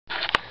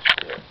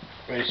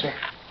Ready, sir?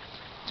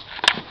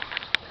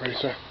 Ready,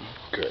 sir?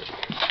 Good.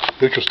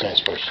 Neutral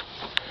stance first.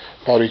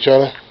 Bow to each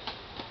other.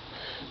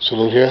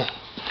 Salute here.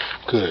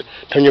 Good.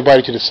 Turn your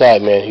body to the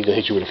side, man. He's gonna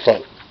hit you with the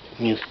front.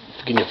 When you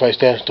get in your fight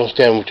stance, don't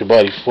stand with your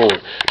body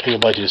forward. Turn your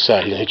body to the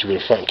side. He's gonna hit you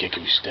with a front kick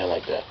if you stand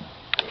like that.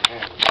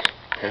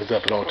 Hands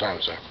up at all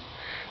times, sir.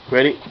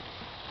 Ready?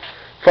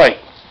 Fight.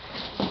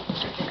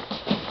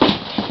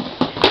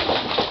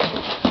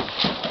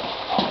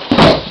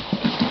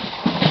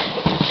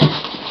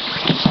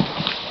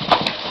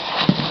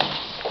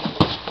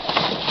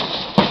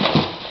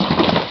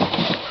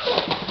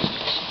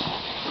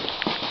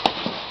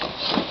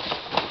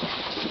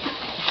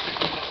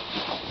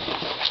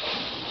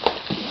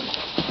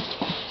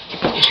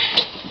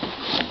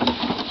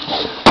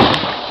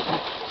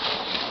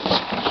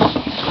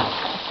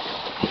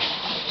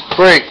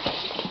 Break.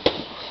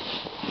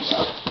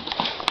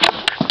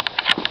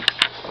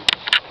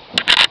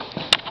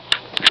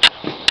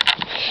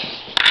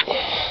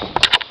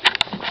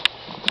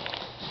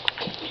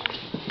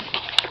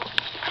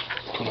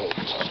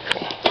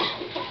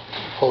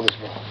 Hold this,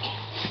 bro.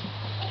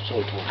 So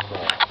we can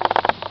cry.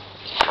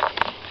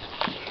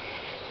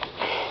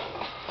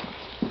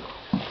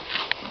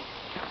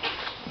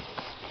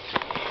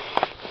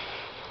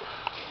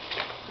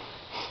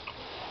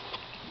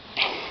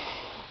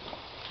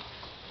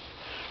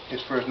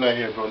 This first night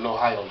here, bro, no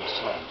height on the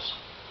slams.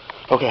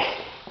 Okay.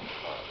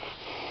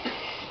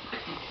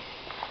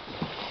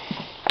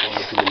 Don't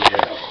lift him in the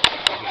air.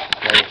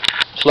 Okay.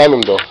 Slam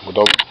him though, but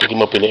don't pick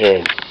him up in the air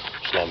and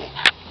slam him.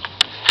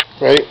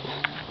 Ready?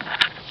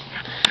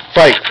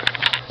 Fight.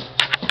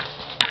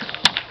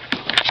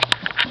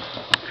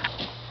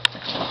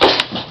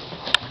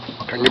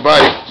 Turn your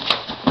body.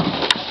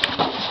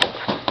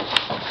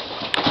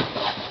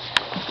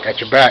 Got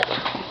your back.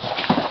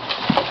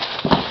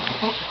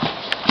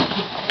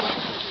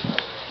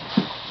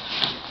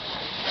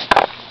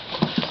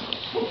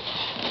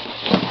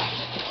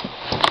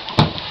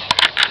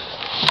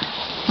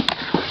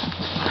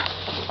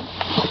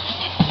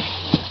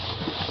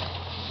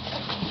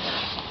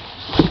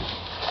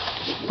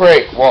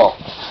 Break, wall.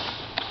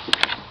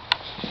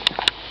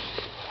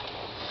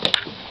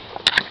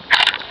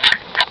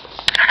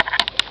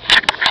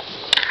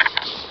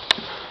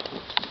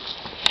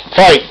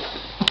 Fight.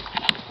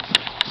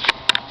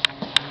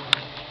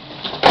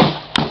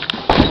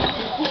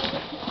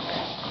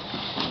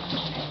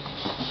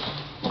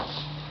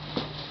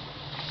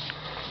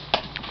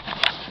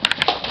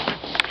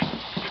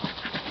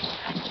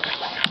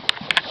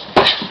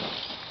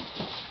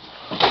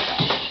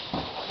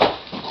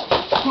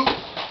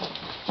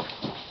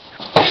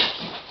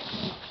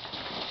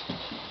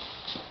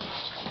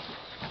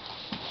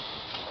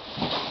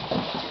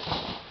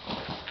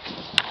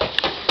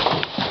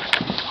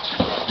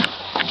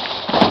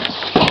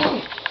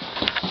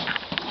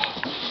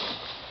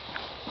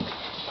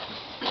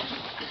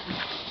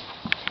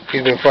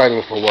 He's been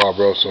fighting for a while,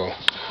 bro, so.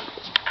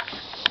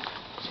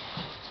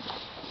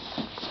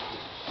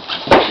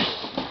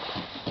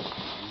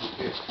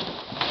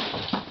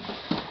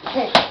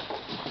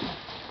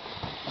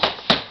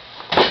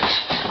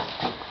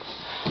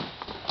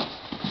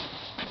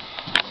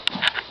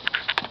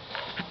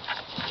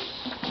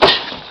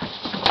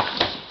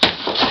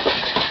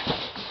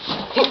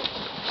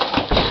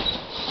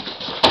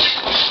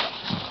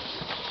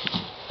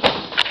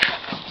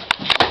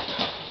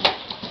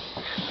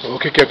 We'll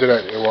kick after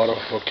that, Eduardo.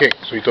 We'll kick.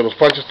 So you throw those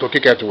punches, throw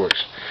kick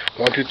afterwards.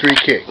 1, 2, 3,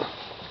 kick.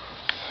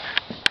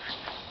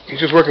 He's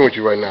just working with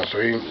you right now,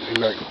 so he's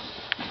not.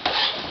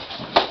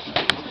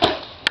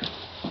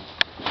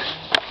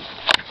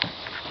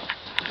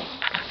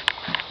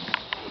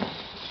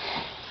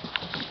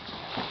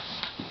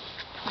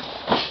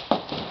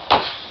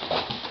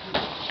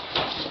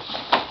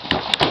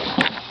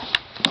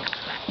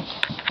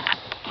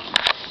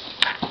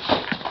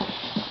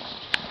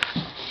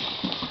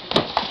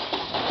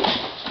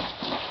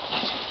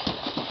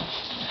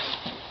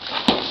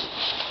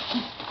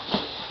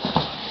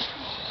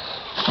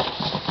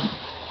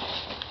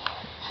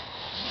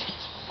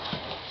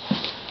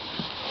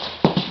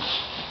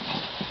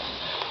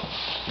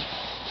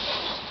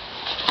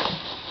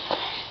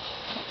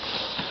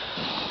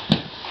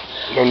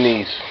 No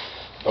knees.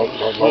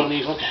 No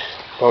knees, okay.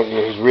 Don't,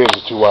 his ribs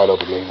are too wide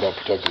open, man. He's not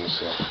protecting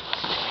himself.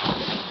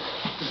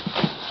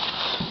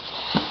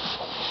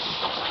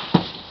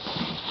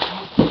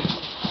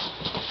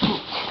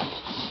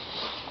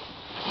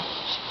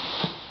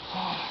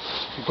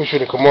 You push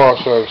it in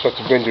Kamara, so it starts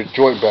to bend your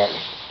joint back.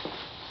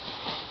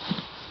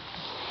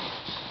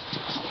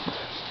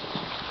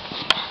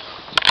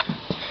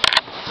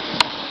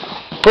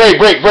 Break.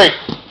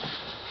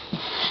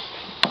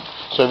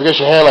 So if you get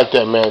your hand like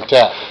that, man,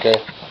 tap, okay?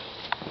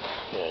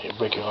 Yeah, you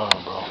break your arm,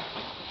 bro.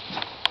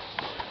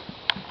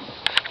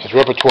 His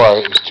repertoire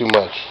is too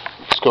much.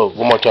 Let's go,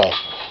 one more time.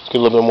 Let's get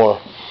a little bit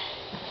more.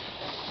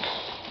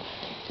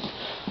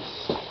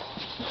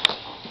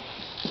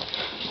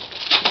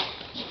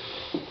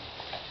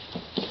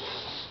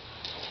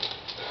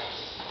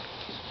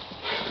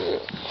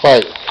 Good.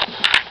 Fight.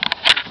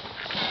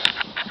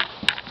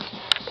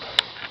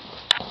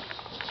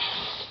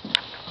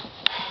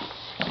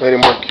 Let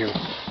him work you.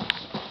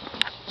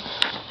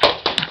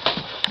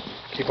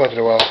 Keep punching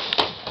a while.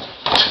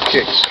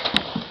 Kicks.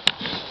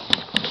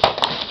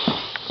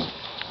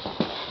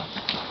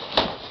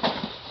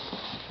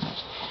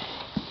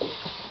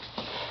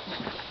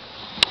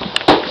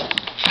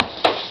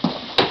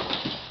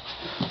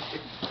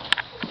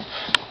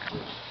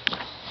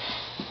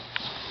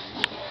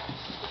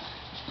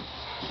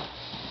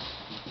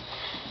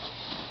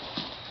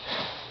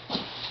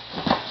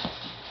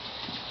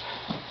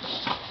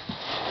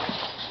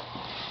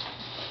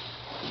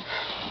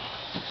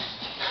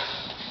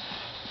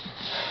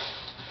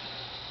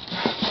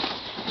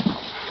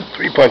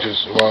 Three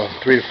punches, well,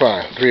 3 to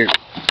 5.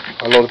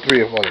 I loaded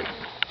 3 of one.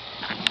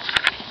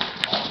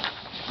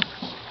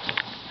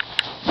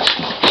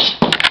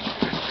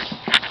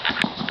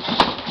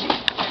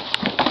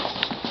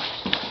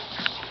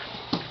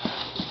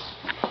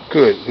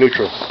 Good,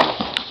 neutral.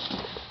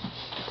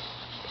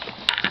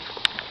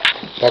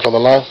 Back on the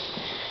line.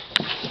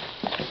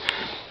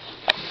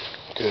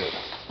 Good.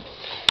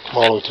 Come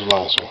all the way to the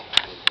line, sir.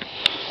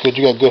 Good,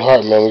 you got good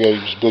heart, man. We gotta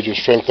just build your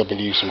strength up and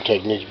give you some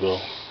techniques, bro.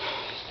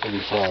 You'll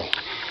be fine.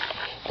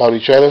 Follow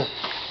each other.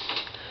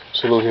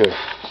 Salute here.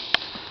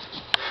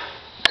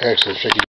 Excellent. Shake it.